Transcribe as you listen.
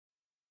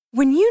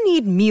When you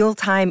need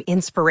mealtime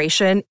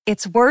inspiration,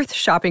 it's worth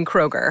shopping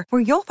Kroger,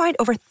 where you'll find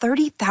over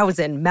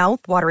 30,000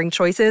 mouth-watering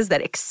choices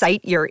that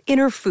excite your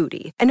inner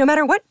foodie. And no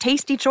matter what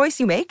tasty choice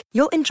you make,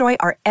 you'll enjoy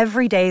our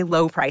everyday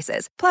low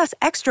prices, plus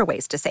extra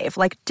ways to save,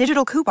 like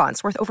digital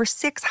coupons worth over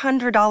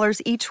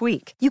 $600 each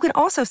week. You can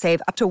also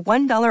save up to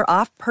 $1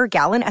 off per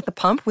gallon at the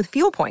pump with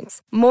fuel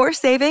points. More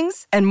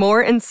savings and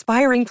more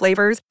inspiring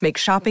flavors make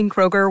shopping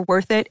Kroger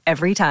worth it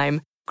every time.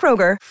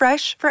 Kroger,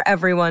 fresh for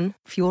everyone.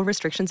 Fuel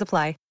restrictions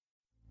apply.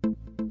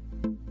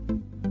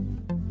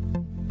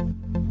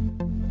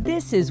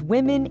 This is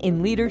Women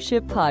in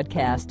Leadership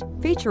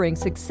Podcast, featuring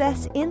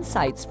success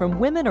insights from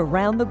women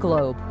around the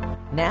globe.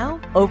 Now,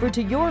 over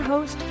to your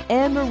host,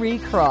 Anne-Marie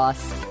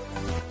Cross.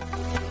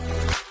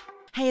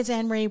 Hey, it's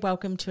Anne-Marie.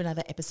 Welcome to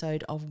another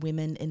episode of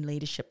Women in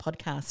Leadership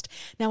Podcast.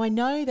 Now, I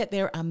know that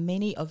there are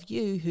many of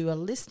you who are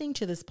listening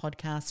to this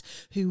podcast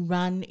who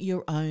run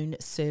your own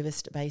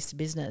service-based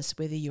business,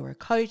 whether you're a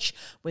coach,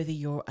 whether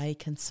you're a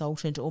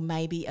consultant, or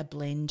maybe a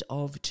blend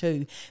of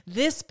two.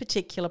 This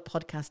particular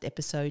podcast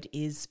episode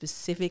is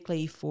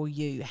specifically for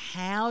you.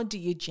 How do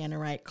you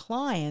generate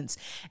clients,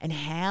 and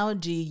how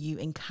do you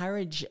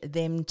encourage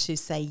them to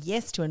say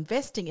yes to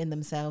investing in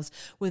themselves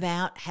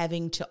without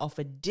having to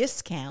offer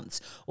discounts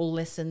or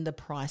lessen the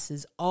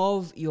prices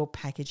of your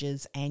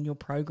packages and your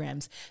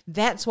programs?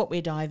 That's what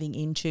we're diving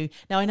into.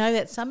 Now, I know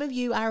that some of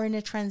you are in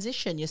a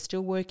transition. You're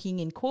still working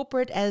in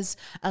corporate as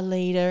a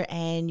leader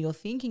and you're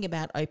thinking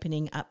about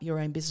opening up your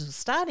own business or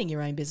starting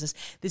your own business.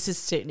 This is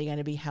certainly going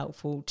to be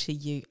helpful to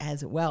you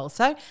as well.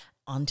 So,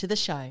 on to the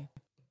show.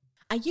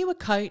 Are you a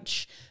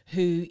coach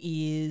who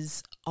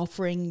is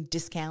offering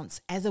discounts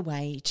as a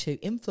way to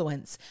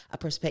influence a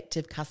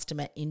prospective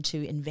customer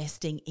into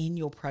investing in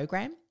your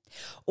program?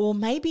 Or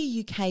maybe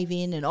you cave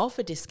in and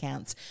offer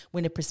discounts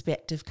when a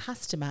prospective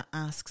customer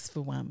asks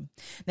for one.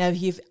 Now,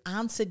 if you've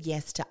answered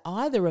yes to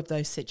either of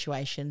those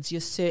situations,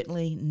 you're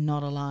certainly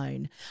not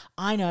alone.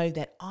 I know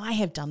that I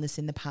have done this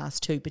in the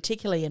past too,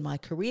 particularly in my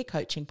career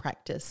coaching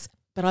practice.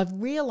 But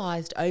I've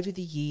realised over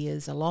the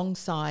years,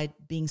 alongside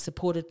being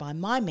supported by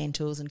my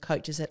mentors and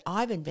coaches that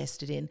I've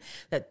invested in,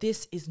 that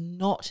this is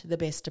not the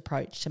best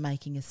approach to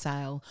making a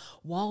sale,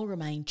 while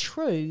remaining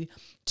true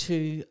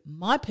to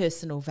my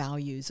personal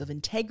values of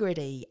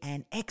integrity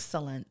and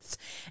excellence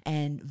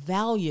and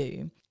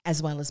value, as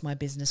well as my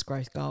business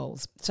growth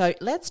goals. So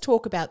let's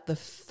talk about the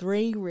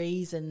 3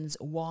 reasons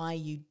why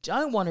you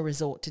don't want to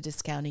resort to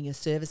discounting your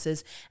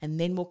services, and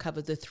then we'll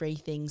cover the 3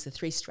 things, the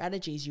 3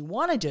 strategies you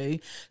want to do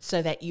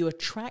so that you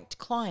attract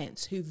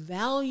clients who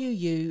value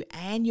you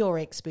and your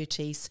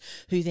expertise,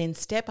 who then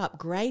step up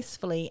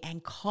gracefully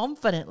and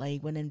confidently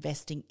when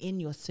investing in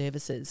your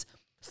services.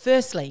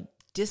 Firstly,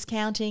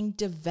 discounting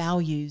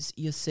devalues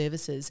your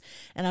services.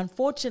 And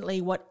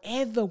unfortunately,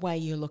 whatever way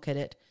you look at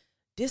it,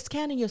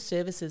 discounting your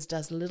services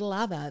does little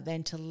other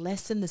than to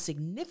lessen the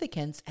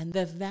significance and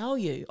the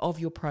value of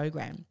your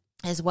program,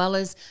 as well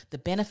as the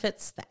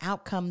benefits, the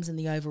outcomes, and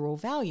the overall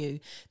value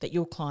that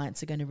your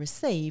clients are going to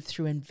receive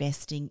through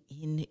investing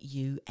in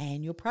you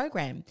and your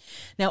program.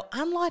 Now,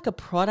 unlike a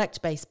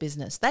product-based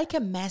business, they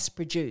can mass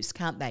produce,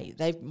 can't they?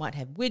 They might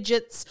have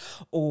widgets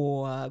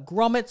or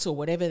grommets or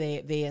whatever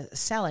they're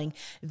selling.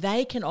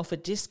 They can offer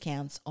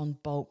discounts on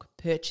bulk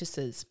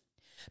purchases.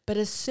 But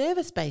a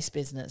service-based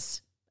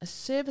business,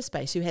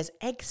 who has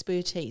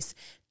expertise,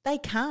 they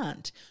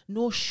can't,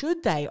 nor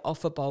should they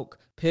offer bulk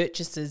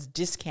purchases,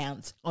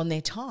 discounts on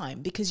their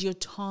time, because your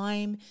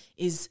time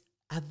is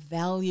a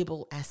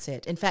valuable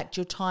asset. In fact,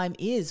 your time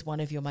is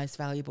one of your most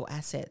valuable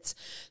assets.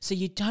 So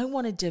you don't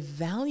want to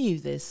devalue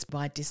this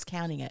by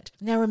discounting it.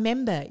 Now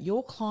remember,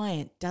 your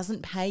client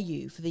doesn't pay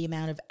you for the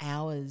amount of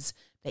hours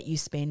that you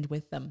spend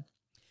with them.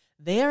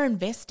 They're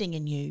investing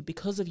in you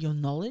because of your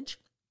knowledge,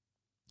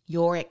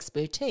 your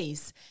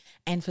expertise,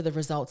 and for the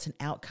results and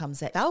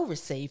outcomes that they'll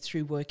receive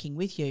through working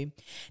with you.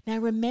 Now,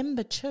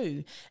 remember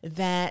too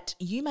that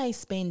you may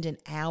spend an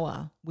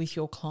hour with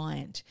your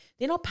client.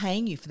 They're not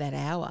paying you for that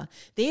hour.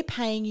 They're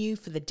paying you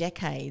for the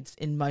decades,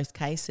 in most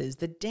cases,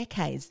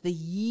 the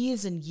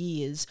years and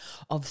years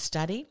of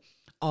study,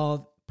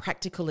 of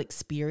practical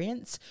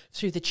experience,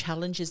 through the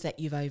challenges that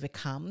you've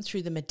overcome,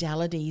 through the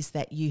modalities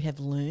that you have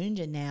learned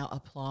and now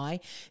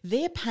apply.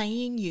 They're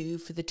paying you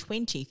for the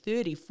 20,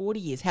 30, 40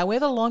 years,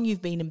 however long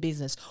you've been in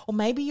business. Or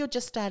maybe you're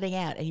just starting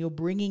out and you're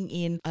bringing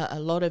in a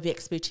lot of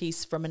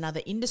expertise from another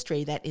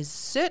industry that is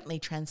certainly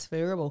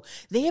transferable.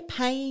 They're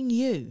paying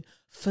you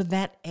for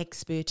that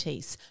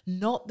expertise,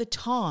 not the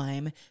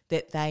time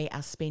that they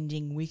are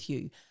spending with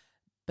you,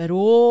 but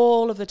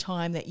all of the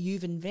time that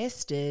you've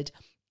invested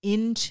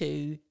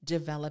into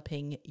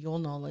developing your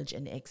knowledge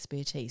and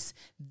expertise.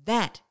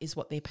 That is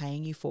what they're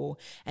paying you for.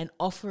 And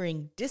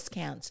offering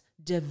discounts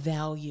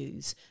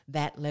devalues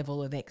that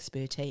level of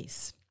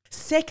expertise.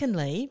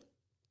 Secondly,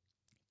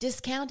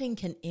 discounting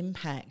can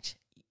impact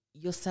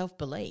your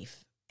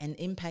self-belief and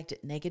impact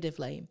it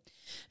negatively.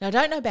 Now, I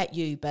don't know about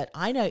you, but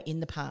I know in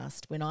the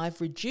past when I've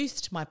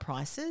reduced my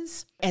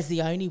prices as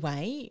the only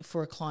way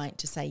for a client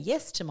to say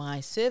yes to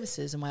my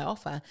services and my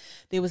offer,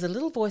 there was a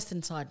little voice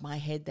inside my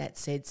head that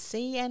said,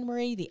 see,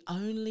 Anne-Marie, the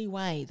only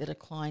way that a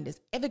client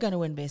is ever going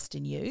to invest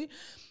in you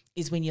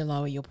is when you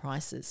lower your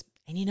prices.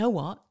 And you know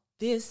what?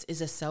 This is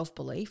a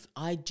self-belief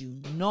I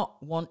do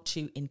not want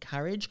to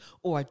encourage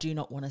or I do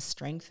not want to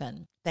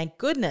strengthen. Thank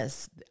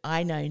goodness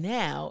I know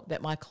now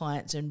that my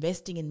clients are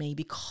investing in me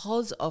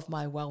because of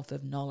my wealth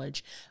of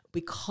knowledge,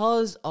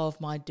 because of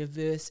my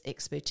diverse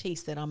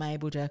expertise that I'm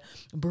able to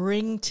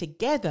bring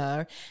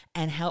together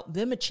and help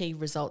them achieve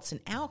results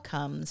and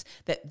outcomes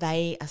that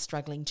they are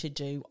struggling to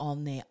do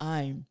on their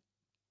own.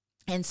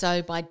 And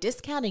so by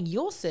discounting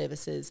your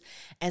services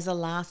as a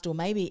last or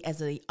maybe as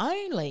the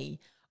only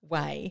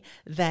way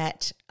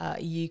that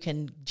you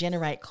can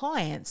generate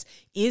clients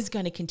is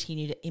going to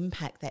continue to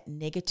impact that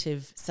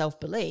negative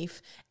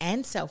self-belief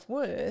and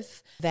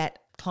self-worth that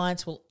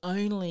clients will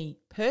only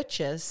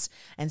purchase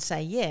and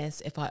say yes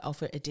if I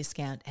offer a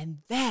discount. And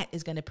that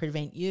is going to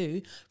prevent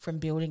you from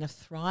building a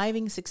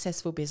thriving,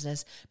 successful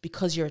business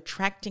because you're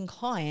attracting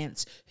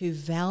clients who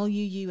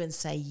value you and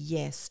say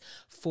yes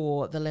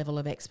for the level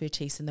of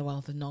expertise and the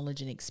wealth of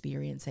knowledge and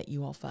experience that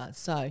you offer.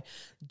 So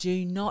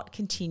do not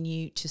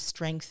continue to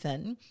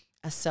strengthen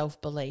a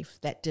self-belief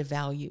that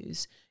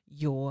devalues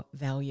your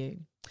value.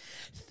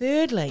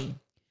 Thirdly,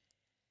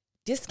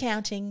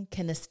 discounting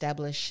can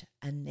establish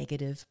a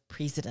negative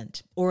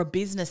precedent or a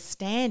business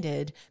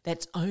standard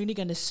that's only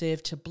going to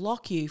serve to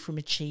block you from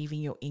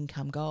achieving your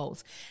income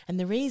goals. And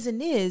the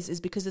reason is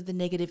because of the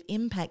negative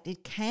impact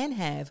it can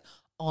have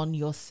on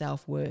your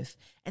self-worth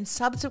and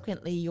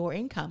subsequently your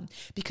income,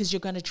 because you're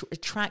going to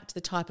attract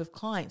the type of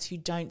clients who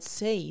don't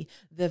see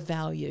the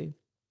value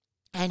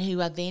and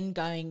who are then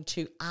going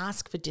to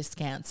ask for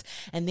discounts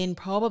and then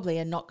probably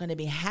are not going to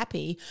be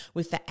happy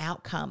with the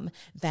outcome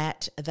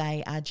that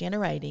they are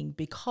generating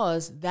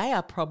because they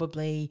are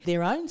probably,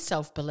 their own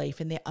self-belief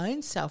and their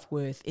own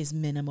self-worth is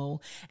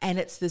minimal. And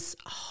it's this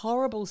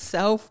horrible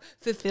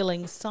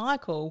self-fulfilling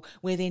cycle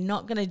where they're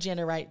not going to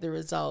generate the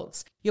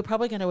results. You're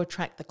probably going to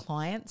attract the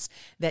clients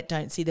that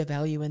don't see the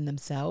value in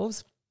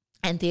themselves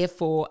and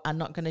therefore are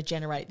not going to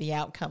generate the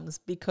outcomes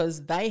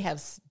because they have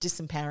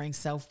disempowering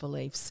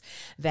self-beliefs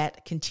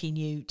that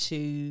continue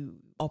to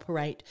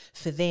operate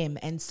for them.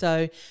 And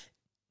so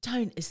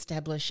don't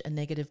establish a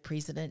negative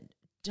precedent.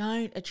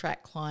 Don't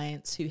attract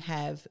clients who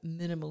have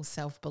minimal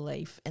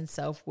self-belief and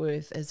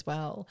self-worth as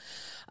well,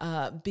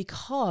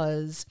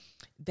 because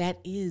that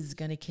is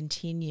going to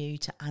continue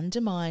to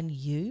undermine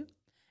you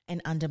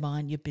and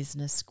undermine your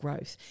business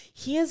growth.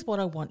 Here's what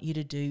I want you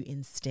to do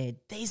instead.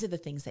 These are the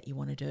things that you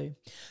want to do.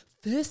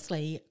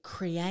 Firstly,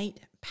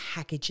 create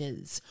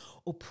packages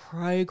or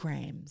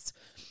programs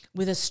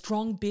with a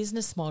strong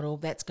business model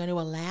that's going to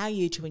allow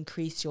you to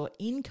increase your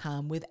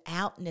income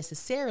without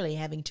necessarily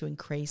having to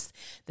increase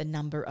the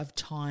number of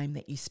time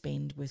that you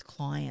spend with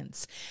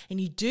clients. And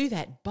you do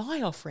that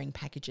by offering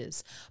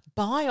packages,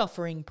 by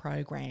offering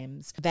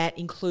programs that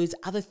includes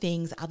other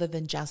things other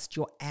than just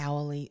your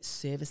hourly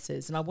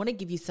services. And I want to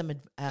give you some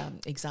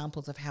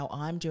examples of how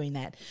I'm doing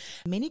that.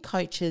 Many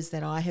coaches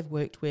that I have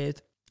worked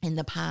with in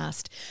the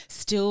past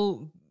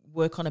still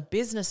work on a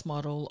business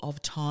model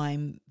of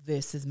time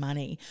versus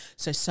money.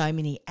 So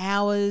many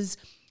hours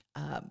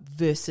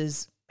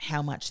versus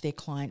how much their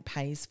client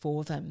pays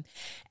for them.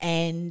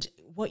 And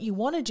what you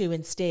want to do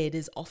instead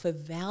is offer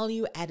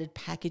value-added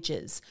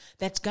packages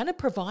that's going to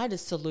provide a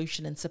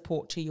solution and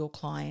support to your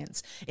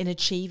clients in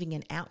achieving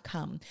an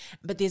outcome.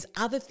 But there's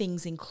other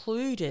things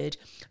included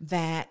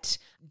that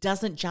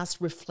doesn't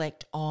just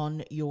reflect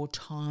on your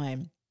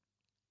time.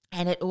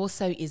 And it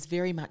also is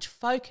very much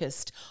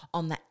focused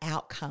on the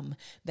outcome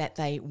that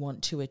they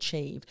want to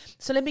achieve.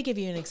 So let me give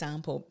you an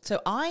example.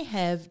 So I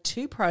have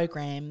 2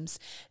 programs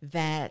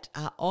that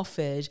are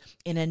offered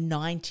in a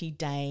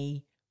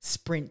 90-day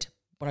sprint,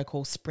 what I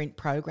call sprint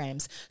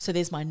programs. So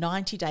there's my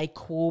 90-day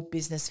core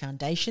business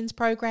foundations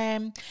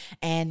program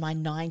and my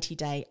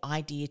 90-day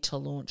idea to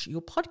launch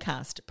your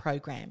podcast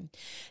program.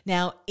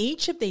 Now,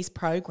 each of these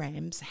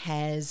programs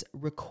has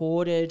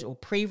recorded or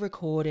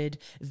pre-recorded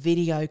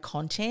video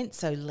content,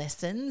 so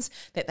lessons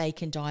that they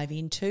can dive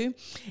into.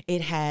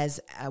 It has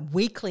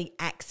weekly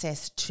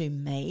access to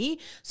me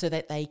so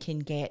that they can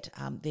get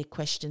their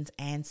questions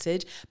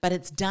answered, but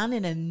it's done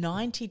in a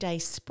 90-day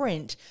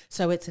sprint,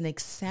 so it's an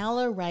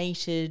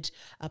accelerated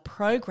a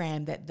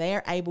program that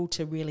they're able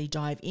to really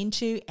dive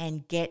into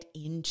and get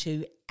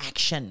into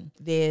action.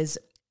 There's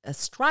a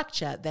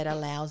structure that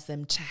allows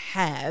them to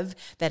have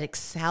that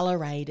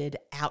accelerated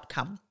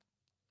outcome.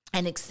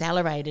 An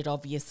accelerated,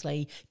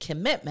 obviously,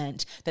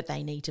 commitment that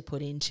they need to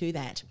put into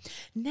that.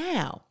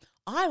 Now,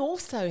 I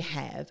also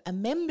have a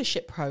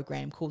membership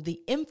program called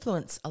the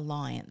Influence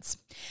Alliance.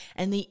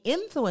 And the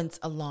Influence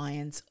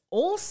Alliance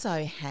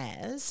also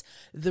has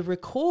the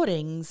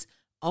recordings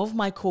of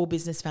my Core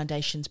Business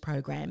Foundations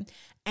program,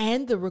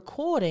 and the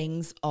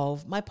recordings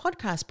of my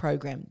podcast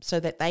program so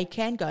that they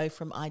can go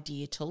from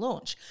idea to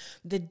launch.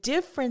 The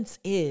difference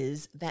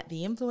is that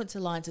the Influence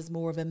Alliance is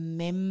more of a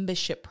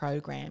membership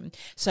program.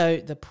 So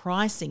the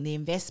pricing, the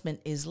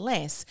investment is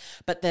less,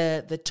 but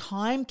the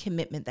time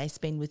commitment they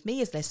spend with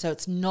me is less. So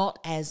it's not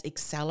as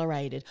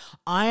accelerated.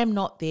 I am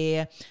not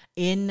there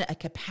in a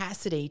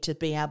capacity to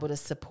be able to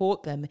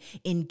support them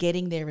in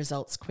getting their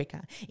results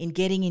quicker, in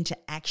getting into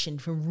action,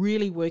 from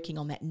really working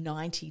on that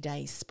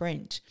 90-day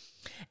sprint.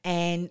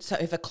 And so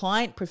if a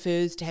client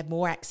prefers to have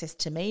more access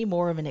to me,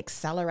 more of an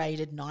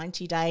accelerated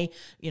 90-day,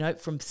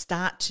 from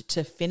start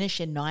to finish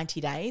in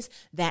 90 days,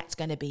 that's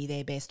going to be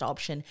their best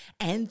option.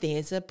 And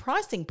there's a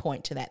pricing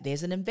point to that.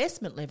 There's an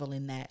investment level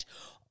in that.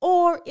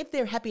 Or if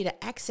they're happy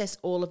to access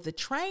all of the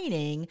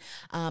training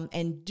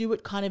and do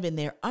it kind of in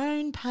their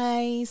own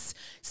pace,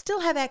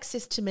 still have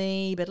access to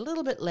me, but a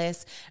little bit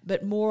less,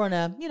 but more on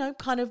a,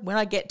 kind of when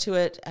I get to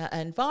it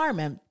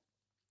environment,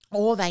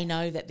 or they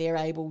know that they're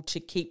able to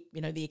keep,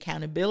 the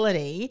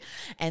accountability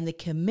and the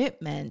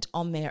commitment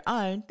on their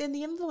own, then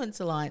the Influence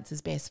Alliance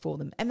is best for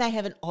them. And they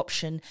have an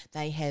option,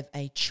 they have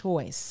a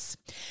choice.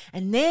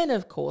 And then,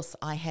 of course,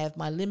 I have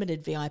my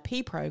limited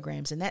VIP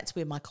programs, and that's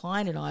where my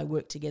client and I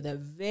work together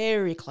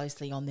very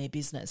closely on their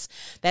business.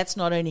 That's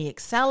not only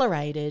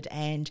accelerated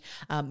and,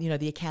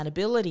 the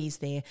accountability's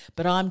there,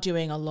 but I'm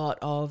doing a lot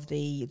of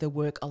the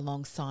work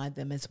alongside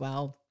them as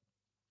well.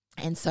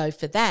 And so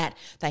for that,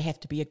 they have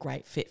to be a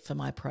great fit for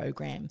my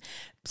program.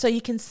 So you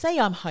can see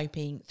I'm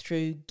hoping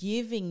through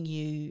giving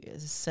you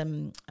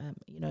some,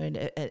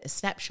 a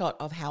snapshot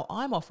of how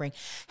I'm offering,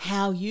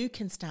 how you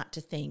can start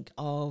to think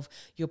of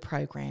your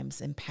programs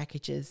and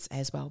packages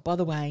as well. By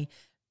the way,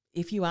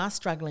 if you are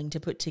struggling to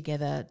put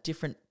together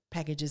different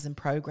packages and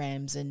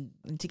programs and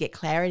to get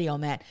clarity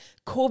on that,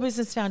 Core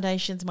Business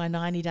Foundations, my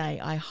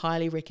 90-day, I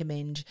highly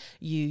recommend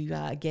you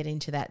get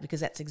into that, because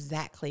that's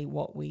exactly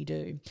what we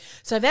do.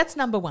 So that's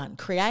number one,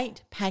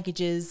 create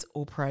packages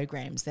or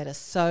programs that are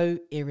so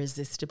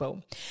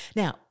irresistible.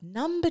 Now,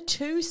 number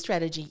two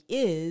strategy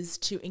is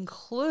to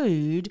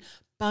include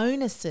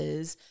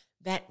bonuses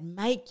that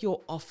make your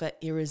offer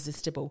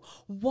irresistible.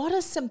 What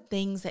are some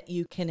things that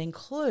you can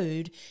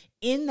include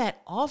in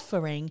that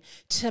offering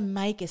to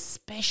make a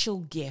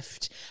special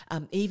gift,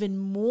 even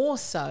more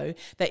so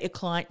that your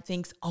client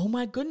thinks, oh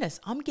my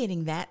goodness, I'm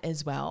getting that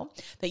as well,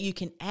 that you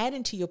can add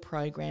into your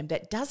program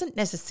that doesn't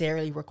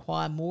necessarily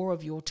require more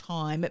of your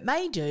time. It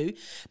may do,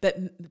 but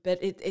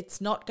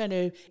it's not going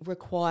to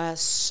require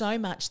so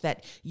much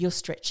that you're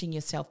stretching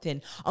yourself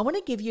thin. I want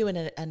to give you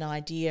an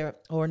idea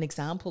or an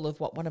example of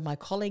what one of my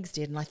colleagues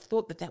did, and I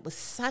thought that was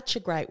such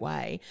a great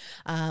way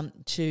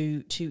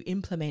to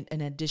implement an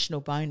additional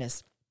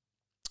bonus.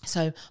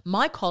 So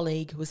my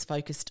colleague was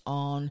focused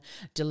on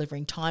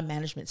delivering time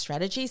management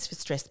strategies for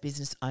stressed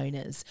business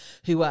owners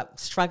who are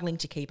struggling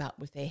to keep up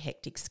with their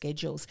hectic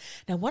schedules.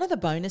 Now, one of the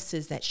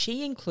bonuses that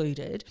she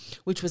included,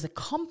 which was a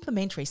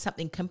complementary,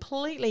 something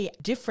completely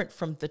different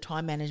from the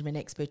time management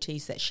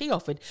expertise that she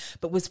offered,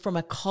 but was from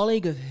a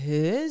colleague of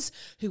hers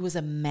who was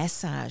a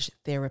massage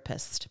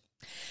therapist.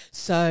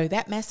 So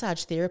that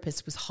massage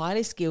therapist was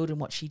highly skilled in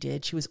what she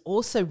did. She was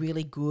also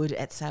really good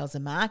at sales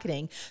and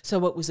marketing.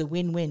 So it was a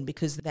win-win,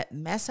 because that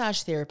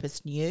massage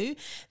therapist knew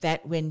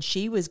that when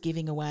she was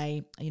giving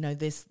away,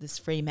 this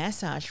free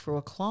massage for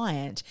a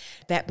client,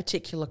 that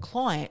particular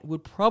client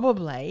would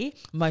probably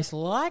most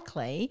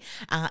likely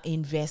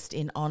invest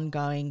in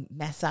ongoing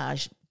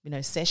massage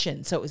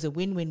session. So it was a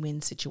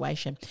win-win-win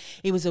situation.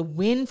 It was a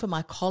win for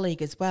my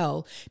colleague as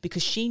well,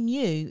 because she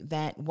knew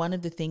that one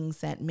of the things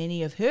that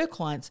many of her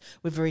clients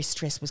were very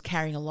stressed was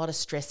carrying a lot of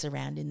stress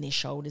around in their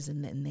shoulders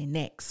and in their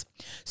necks.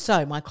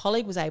 So my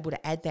colleague was able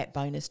to add that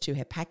bonus to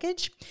her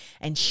package,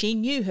 and she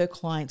knew her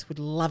clients would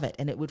love it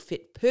and it would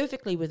fit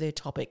perfectly with her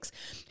topics.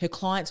 Her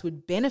clients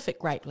would benefit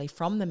greatly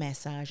from the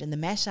massage, and the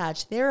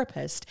massage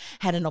therapist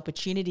had an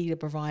opportunity to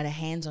provide a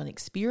hands-on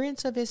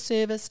experience of her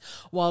service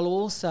while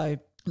also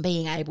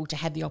being able to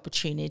have the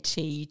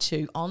opportunity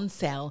to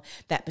on-sell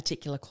that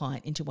particular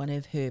client into one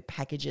of her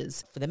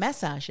packages for the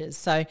massages.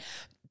 So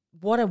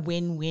what a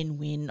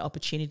win-win-win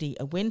opportunity.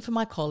 A win for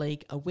my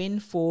colleague, a win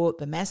for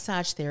the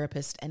massage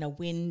therapist, and a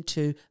win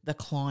to the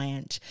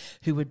client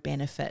who would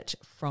benefit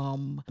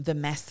from the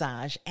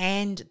massage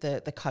and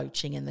the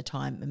coaching and the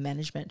time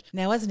management.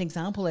 Now, as an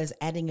example, as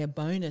adding a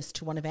bonus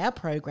to one of our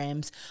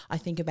programs, I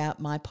think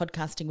about my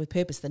Podcasting with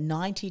Purpose, the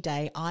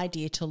 90-day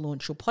idea to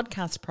launch your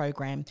podcast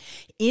program.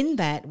 In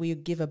that, we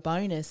give a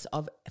bonus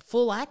of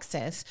full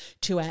access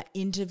to our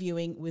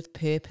Interviewing with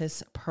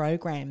Purpose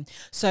program.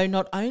 So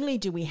not only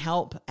do we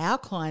help our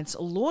clients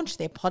launch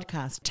their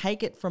podcast,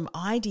 take it from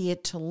idea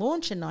to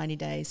launch in 90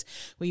 days,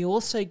 we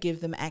also give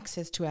them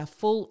access to our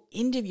full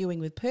Interviewing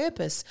with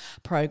Purpose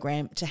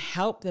program to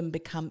help them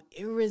become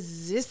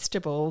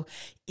irresistible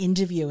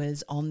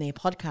interviewers on their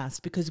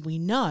podcast, because we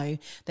know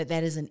that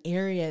that is an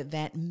area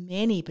that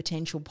many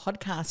potential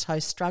podcast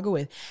hosts struggle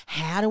with.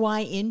 How do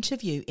I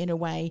interview in a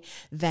way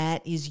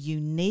that is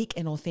unique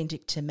and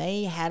authentic to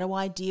me? How do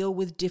I deal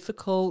with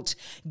difficult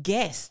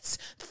guests,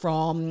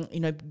 from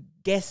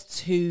guests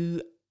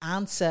who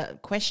answer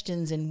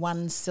questions in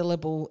one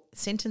syllable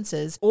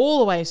sentences, all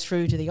the way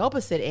through to the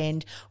opposite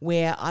end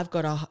where I've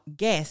got a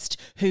guest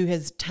who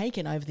has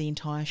taken over the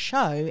entire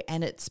show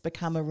and it's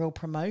become a real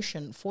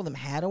promotion for them.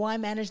 How do I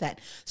manage that?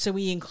 So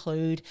we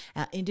include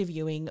our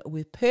Interviewing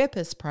with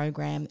Purpose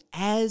program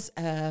as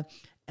a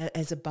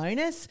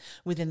bonus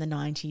within the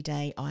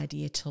 90-day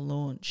idea to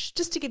launch,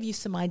 just to give you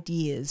some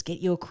ideas,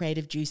 get your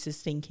creative juices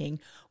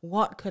thinking,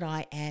 what could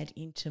I add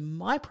into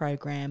my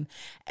program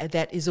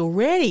that is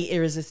already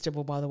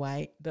irresistible, by the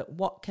way, but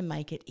what can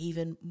make it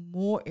even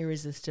more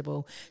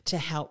irresistible to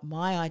help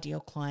my ideal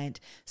client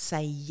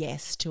say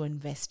yes to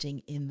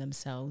investing in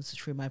themselves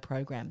through my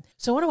program.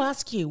 So I want to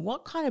ask you,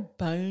 what kind of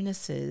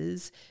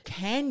bonuses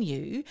can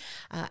you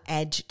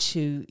add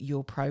to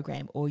your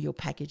program or your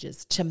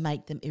packages to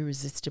make them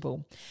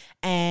irresistible?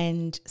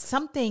 And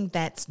something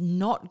that's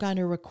not going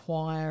to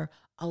require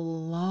a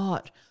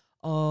lot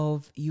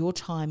of your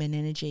time and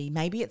energy.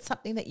 Maybe it's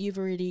something that you've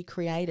already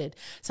created.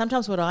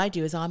 Sometimes what I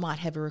do is I might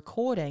have a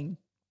recording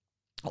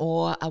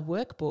or a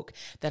workbook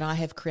that I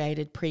have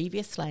created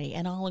previously,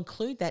 and I'll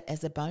include that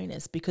as a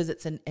bonus because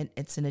it's an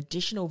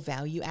additional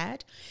value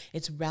add.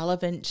 It's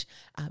relevant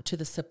to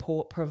the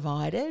support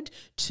provided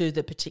to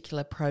the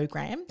particular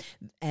program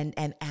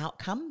and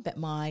outcome that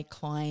my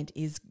client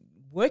is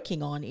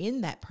working on in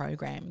that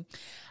program.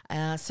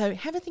 So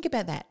have a think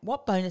about that.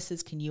 What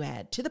bonuses can you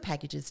add to the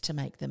packages to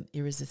make them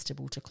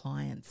irresistible to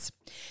clients?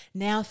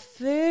 Now,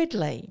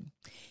 thirdly,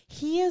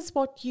 here's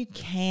what you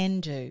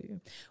can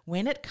do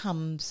when it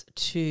comes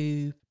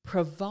to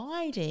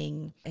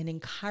providing an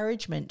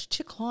encouragement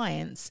to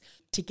clients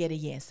to get a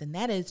yes, and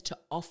that is to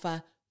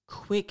offer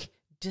quick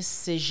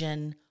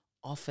decision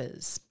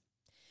offers.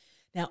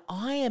 Now,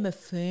 I am a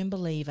firm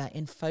believer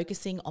in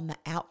focusing on the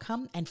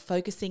outcome and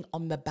focusing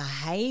on the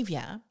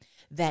behavior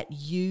that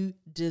you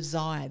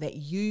desire, that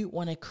you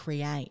want to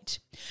create.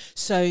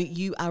 So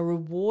you are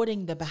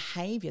rewarding the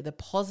behavior, the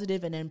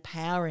positive and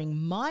empowering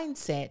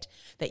mindset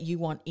that you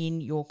want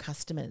in your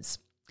customers.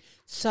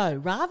 So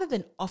rather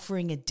than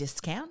offering a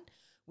discount,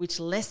 which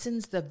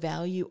lessens the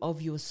value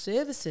of your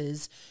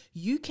services,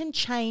 you can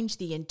change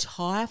the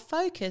entire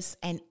focus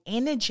and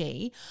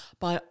energy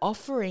by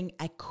offering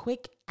a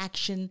quick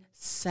action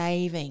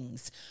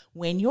savings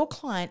when your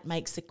client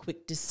makes a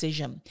quick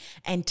decision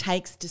and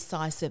takes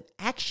decisive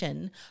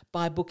action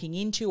by booking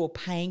into or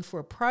paying for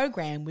a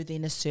program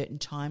within a certain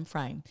time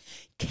frame.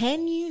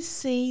 Can you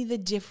see the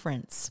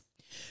difference?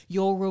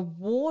 You're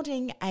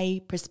rewarding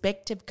a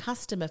prospective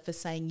customer for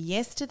saying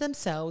yes to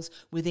themselves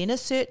within a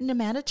certain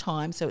amount of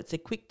time, so it's a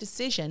quick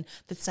decision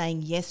for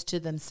saying yes to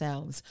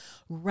themselves,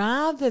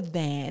 rather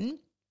than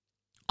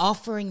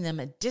offering them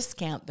a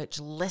discount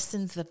that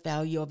lessens the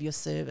value of your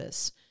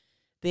service.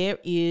 There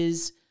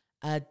is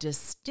a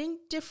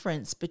distinct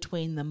difference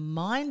between the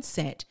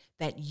mindset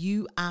that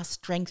you are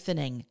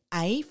strengthening,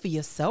 A, for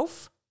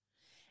yourself,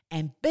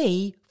 and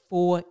B,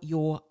 for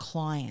your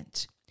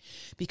client.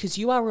 Because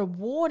you are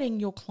rewarding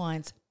your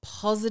clients'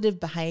 positive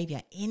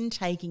behavior in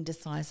taking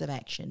decisive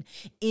action,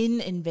 in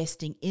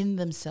investing in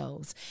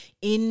themselves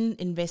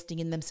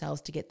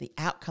to get the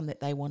outcome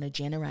that they want to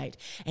generate.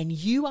 And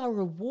you are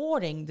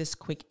rewarding this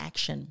quick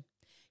action.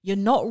 You're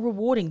not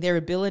rewarding their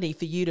ability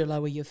for you to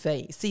lower your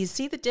fee. So you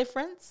see the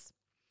difference?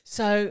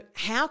 So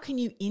how can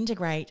you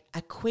integrate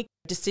a quick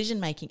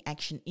decision-making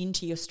action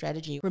into your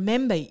strategy?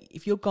 Remember,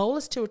 if your goal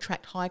is to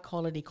attract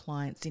high-quality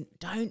clients, then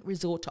don't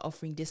resort to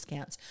offering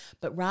discounts,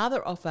 but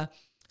rather offer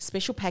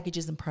special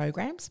packages and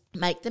programs,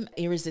 make them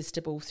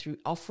irresistible through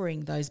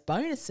offering those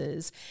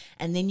bonuses,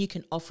 and then you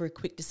can offer a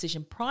quick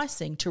decision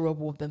pricing to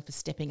reward them for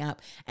stepping up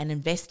and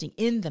investing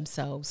in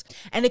themselves.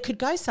 And it could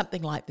go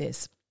something like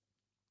this.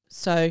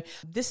 So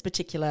this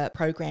particular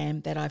program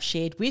that I've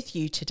shared with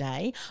you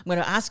today, I'm going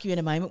to ask you in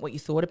a moment what you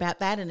thought about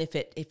that and if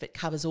it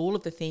covers all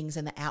of the things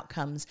and the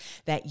outcomes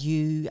that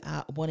you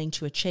are wanting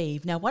to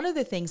achieve. Now, one of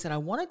the things that I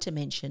wanted to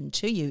mention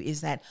to you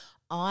is that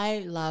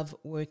I love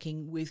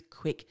working with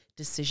quick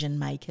decision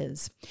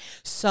makers.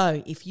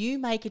 So if you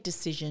make a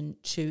decision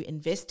to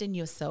invest in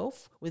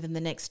yourself within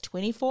the next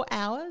 24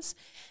 hours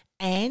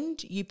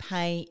and you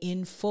pay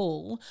in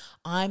full,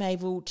 I'm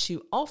able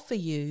to offer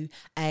you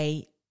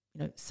a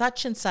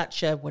such and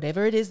such a,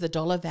 whatever it is, the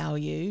dollar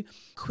value,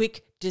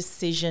 quick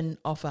decision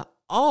offer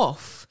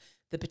off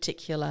the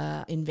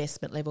particular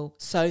investment level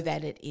so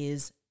that it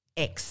is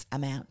X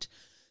amount.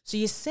 So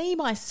you see,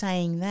 by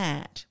saying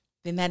that,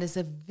 then that is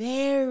a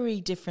very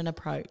different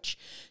approach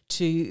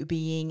to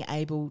being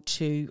able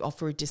to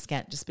offer a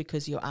discount just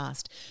because you're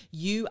asked.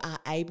 You are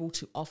able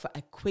to offer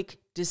a quick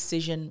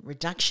decision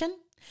reduction,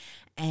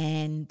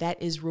 and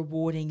that is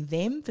rewarding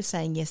them for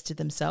saying yes to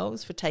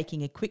themselves, for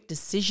taking a quick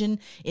decision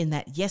in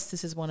that, yes,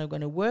 this is what I'm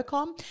going to work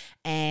on,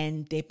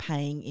 and they're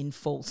paying in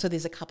full. So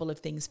there's a couple of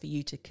things for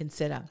you to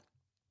consider.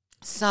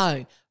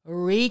 So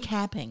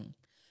recapping,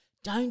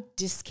 don't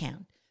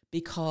discount,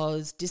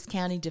 because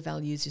discounting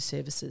devalues your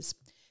services.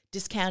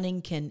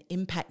 Discounting can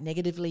impact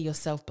negatively your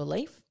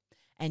self-belief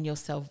and your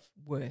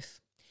self-worth,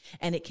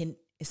 and it can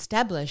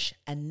establish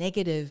a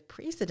negative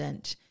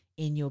precedent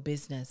in your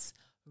business.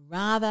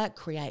 Rather,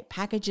 create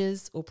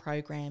packages or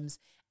programs,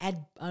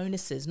 add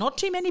bonuses, not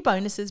too many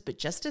bonuses, but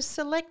just a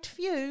select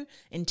few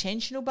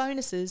intentional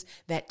bonuses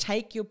that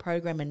take your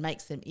program and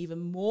makes them even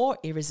more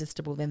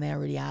irresistible than they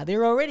already are.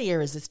 They're already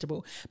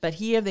irresistible, but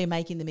here they're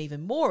making them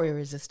even more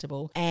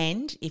irresistible.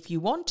 And if you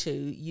want to,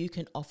 you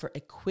can offer a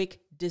quick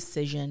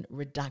decision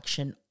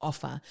reduction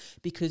offer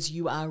because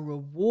you are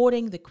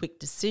rewarding the quick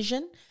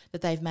decision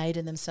that they've made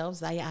in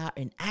themselves. They are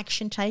an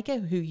action taker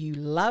who you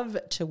love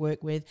to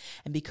work with,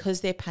 and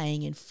because they're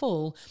paying in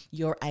full,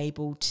 you're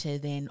able to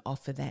then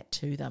offer that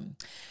to them.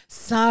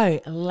 So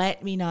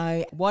let me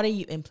know, what are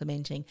you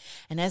implementing?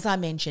 And as I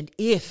mentioned,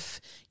 if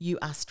you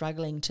are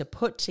struggling to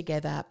put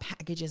together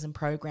packages and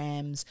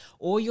programs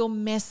or your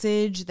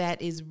message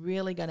that is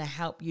really going to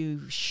help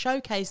you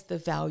showcase the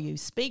value,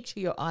 speak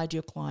to your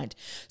ideal client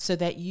so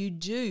that you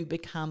do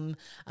become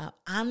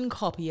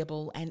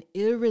uncopyable and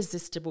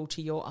irresistible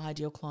to your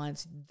ideal clients,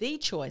 the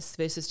choice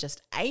versus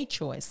just a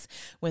choice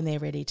when they're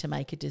ready to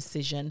make a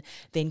decision,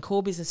 then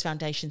Core Business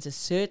Foundations is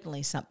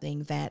certainly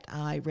something that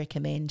I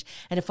recommend.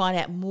 And to find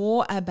out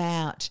more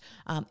about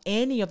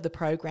any of the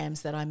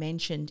programs that I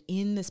mentioned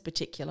in this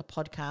particular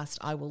podcast,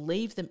 I will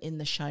leave them in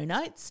the show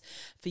notes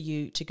for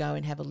you to go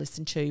and have a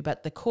listen to.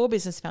 But the Core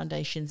Business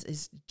Foundations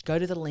is, go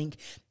to the link,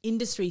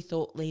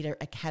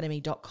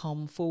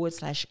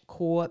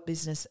 industrythoughtleaderacademy.com/Core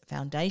Business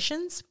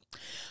Foundations.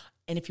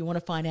 And if you want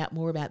to find out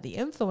more about the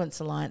Influence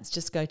Alliance,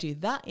 just go to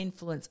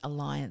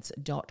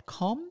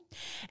theinfluencealliance.com.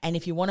 And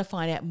if you want to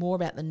find out more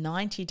about the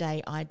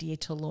 90-day idea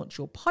to launch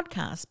your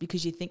podcast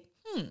because you think,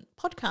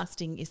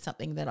 podcasting is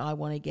something that I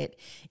want to get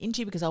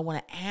into because I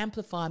want to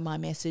amplify my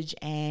message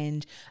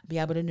and be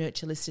able to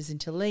nurture listeners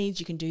into leads,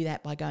 you can do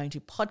that by going to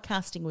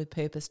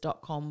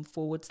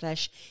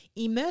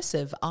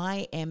podcastingwithpurpose.com/immersive,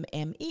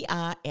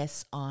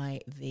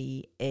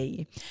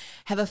 IMMERSIVE.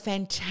 Have a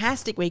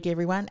fantastic week,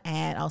 everyone,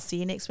 and I'll see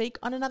you next week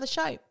on another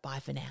show. Bye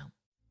for now.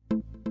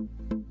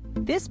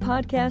 This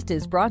podcast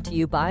is brought to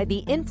you by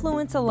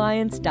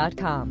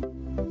theinfluencealliance.com.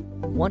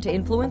 Want to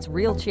influence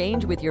real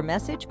change with your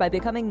message by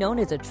becoming known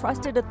as a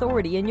trusted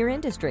authority in your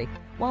industry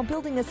while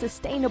building a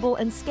sustainable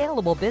and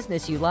scalable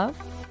business you love?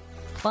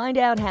 Find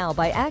out how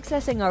by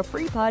accessing our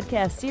free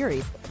podcast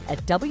series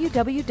at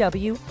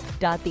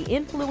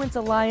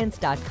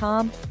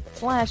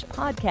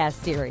www.theinfluencealliance.com/podcast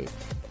series.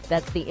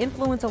 That's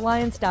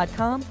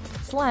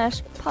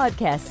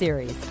theinfluencealliance.com/podcast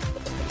series.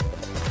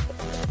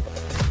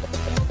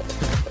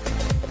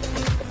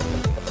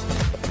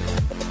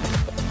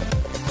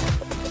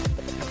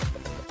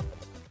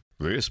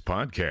 This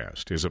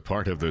podcast is a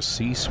part of the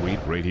C-Suite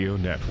Radio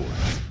Network.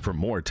 For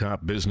more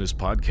top business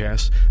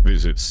podcasts,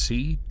 visit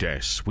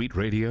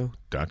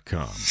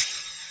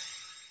c-suiteradio.com.